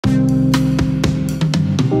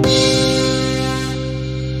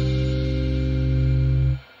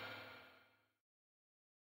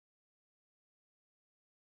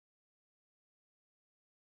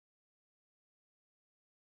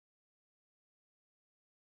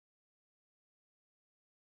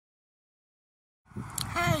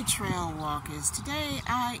Hi trail walkers, today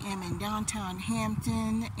I am in downtown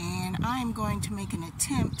Hampton and I am going to make an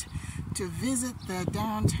attempt to visit the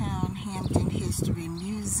Downtown Hampton History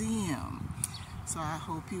Museum. So I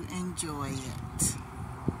hope you enjoy it.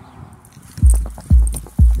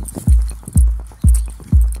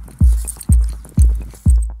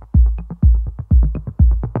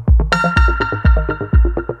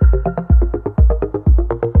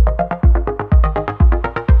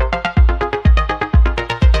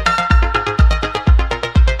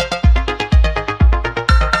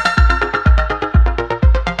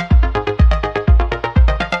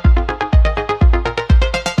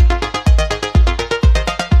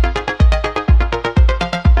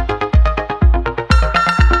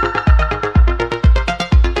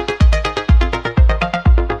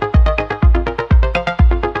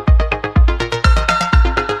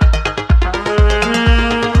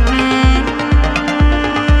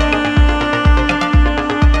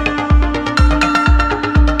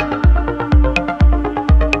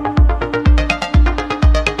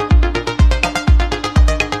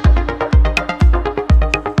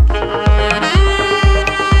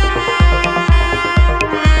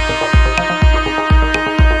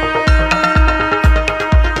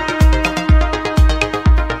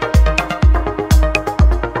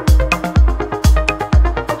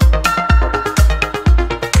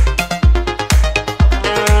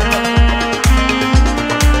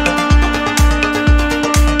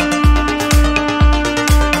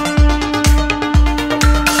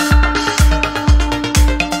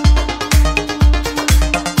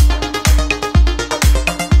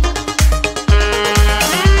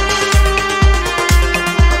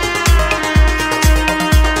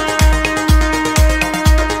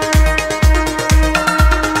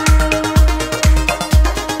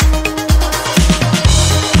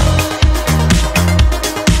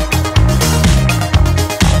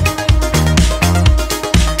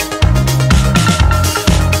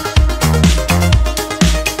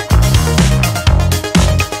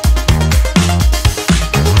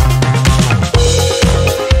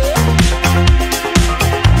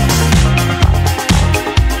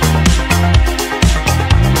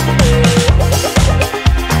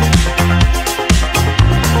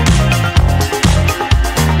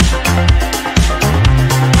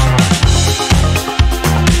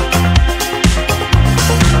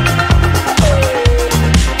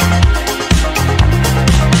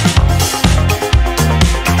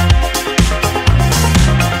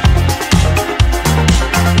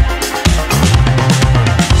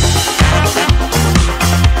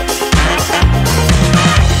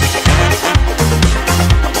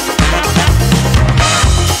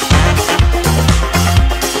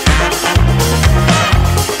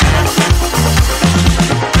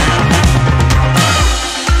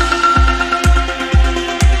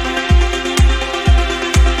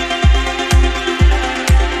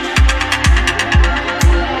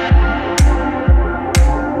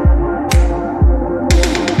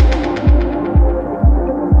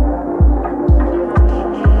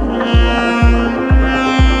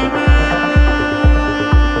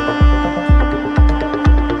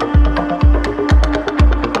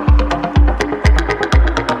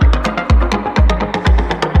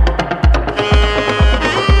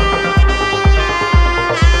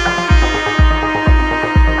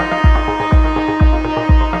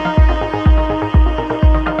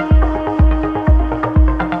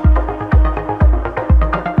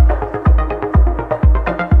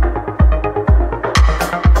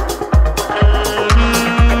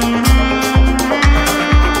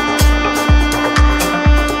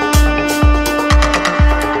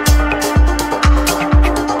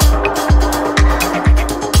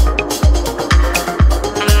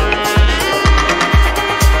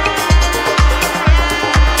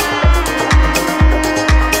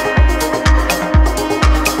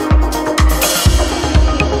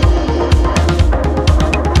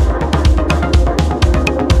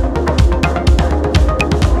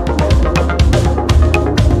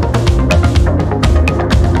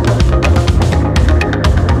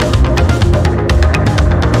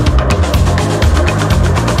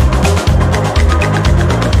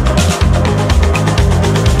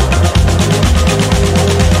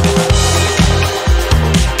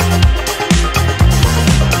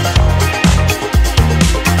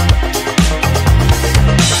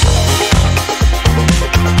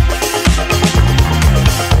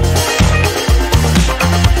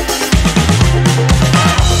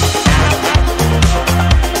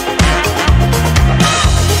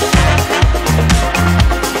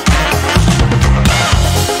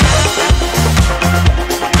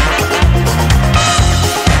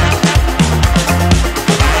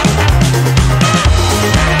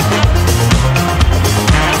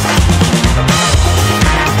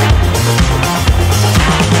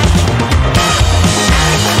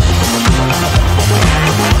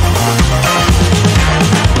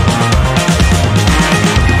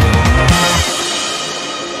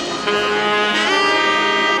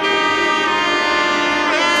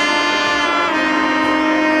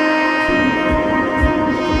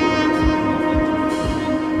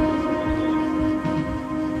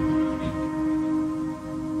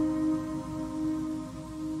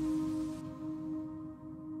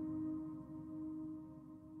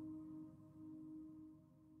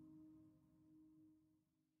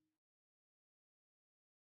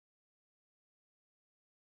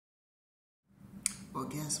 Well,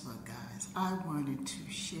 guess what, guys? I wanted to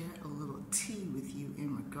share a little tea with you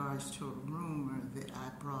in regards to a rumor that I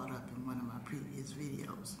brought up in one of my previous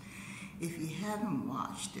videos. If you haven't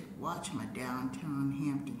watched it, watch my Downtown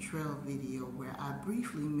Hampton Trail video where I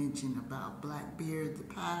briefly mentioned about Blackbeard the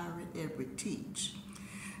pirate Edward Teach.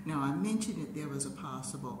 Now, I mentioned that there was a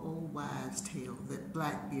possible old wives' tale that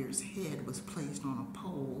Blackbeard's head was placed on a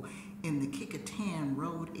pole in the Kickingham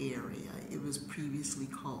Road area. It was previously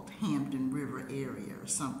called Hampton River area or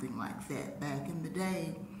something like that back in the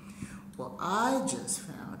day. Well, I just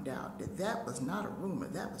found out that that was not a rumor,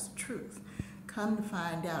 that was the truth. Come to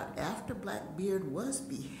find out, after Blackbeard was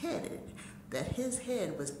beheaded, that his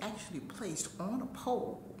head was actually placed on a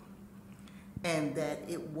pole, and that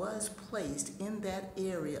it was placed in that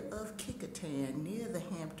area of Kickingham near the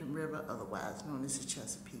Hampton River, otherwise known as the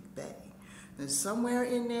Chesapeake Bay. There's somewhere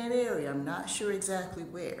in that area, I'm not sure exactly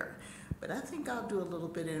where, but I think I'll do a little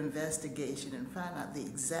bit of investigation and find out the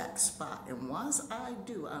exact spot. And once I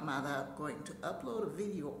do, I'm either going to upload a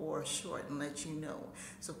video or a short and let you know.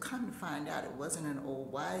 So come to find out, it wasn't an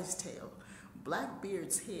old wives' tale.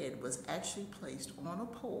 Blackbeard's head was actually placed on a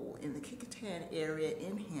pole in the Kickingham area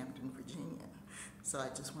in Hampton, Virginia. So I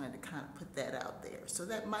just wanted to kind of put that out there. So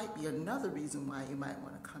that might be another reason why you might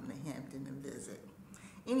want to come to Hampton and visit.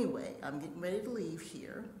 Anyway, I'm getting ready to leave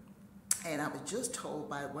here. And I was just told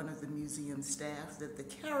by one of the museum staff that the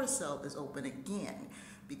carousel is open again,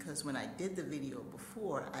 because when I did the video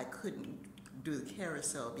before, I couldn't do the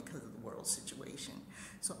carousel because of the world situation.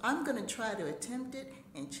 So I'm going to try to attempt it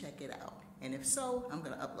and check it out. And if so, I'm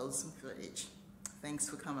going to upload some footage. Thanks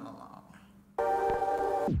for coming along.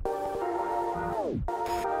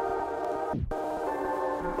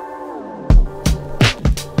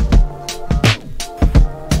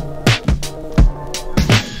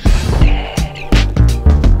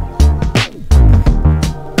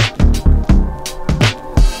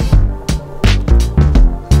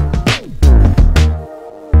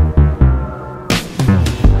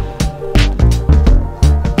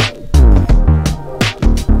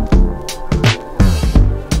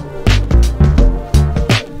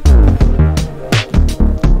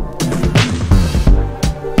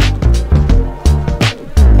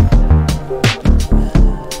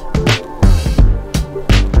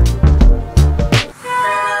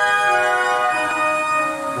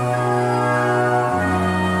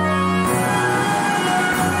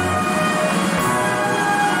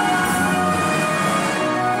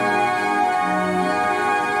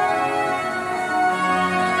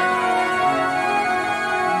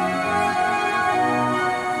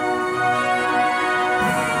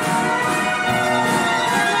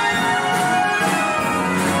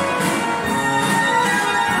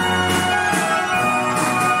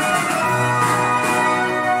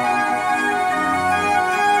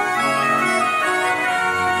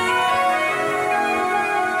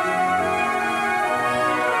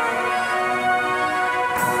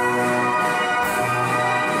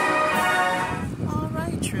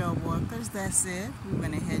 That's it. We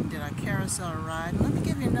went ahead and did our carousel ride. Let me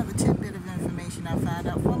give you another tidbit of information I found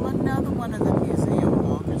out from another one of the museum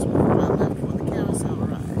walkers before I left for the carousel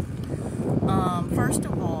ride. First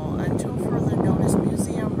of all, until further notice,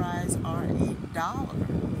 museum rides are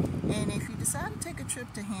 $1. And if you decide to take a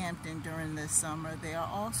trip to Hampton during this summer, they are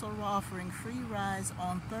also offering free rides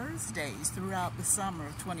on Thursdays throughout the summer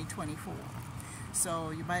of 2024.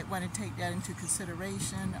 So you might want to take that into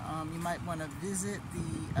consideration. You might want to visit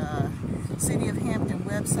the City of Hampton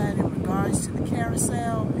website in regards to the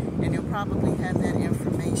carousel, and you'll probably have that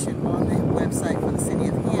information on the website for the City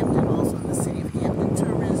of Hampton. Also, the City of Hampton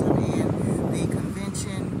Tourism and the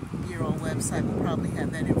Convention Bureau website will probably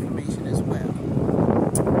have that information as well.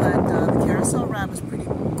 But the carousel ride was pretty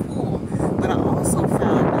cool. But I also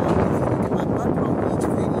found out, if you look at my Buckrow Beach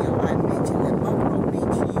video, I mentioned that Buckrow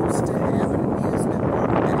Beach used to have an amusement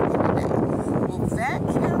park back in the day. Well, that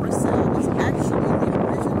carousel is actually the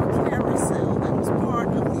original carousel that was part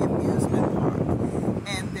of the amusement park.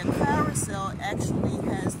 And the carousel actually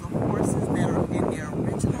has the horses that are in their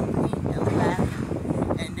original paint and lacquer,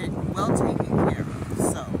 and they're well taken care of.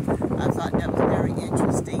 So I thought that was very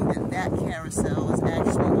interesting that that carousel is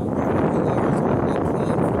actually over 100 years old. It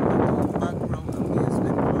came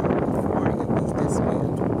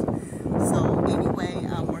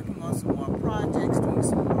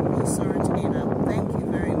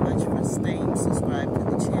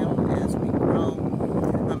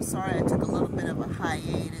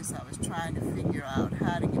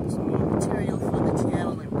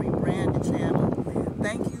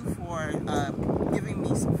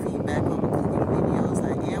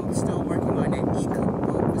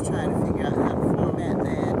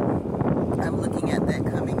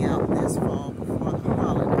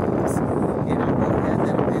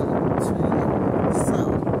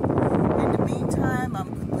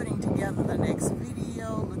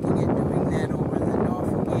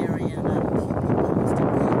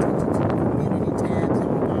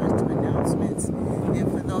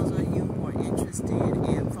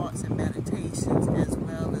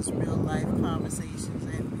conversations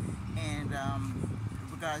and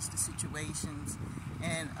regards to situations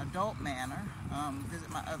in adult manner. Visit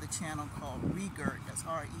my other channel called Regirt, that's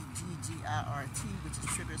R-E-G-G-I-R-T, which is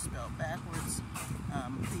trigger spelled backwards.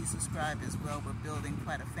 Please subscribe as well. We're building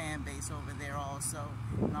quite a fan base over there also.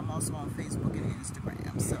 And I'm also on Facebook and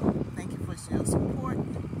Instagram. So thank you for your support,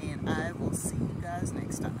 and I will see you guys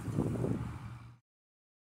next time.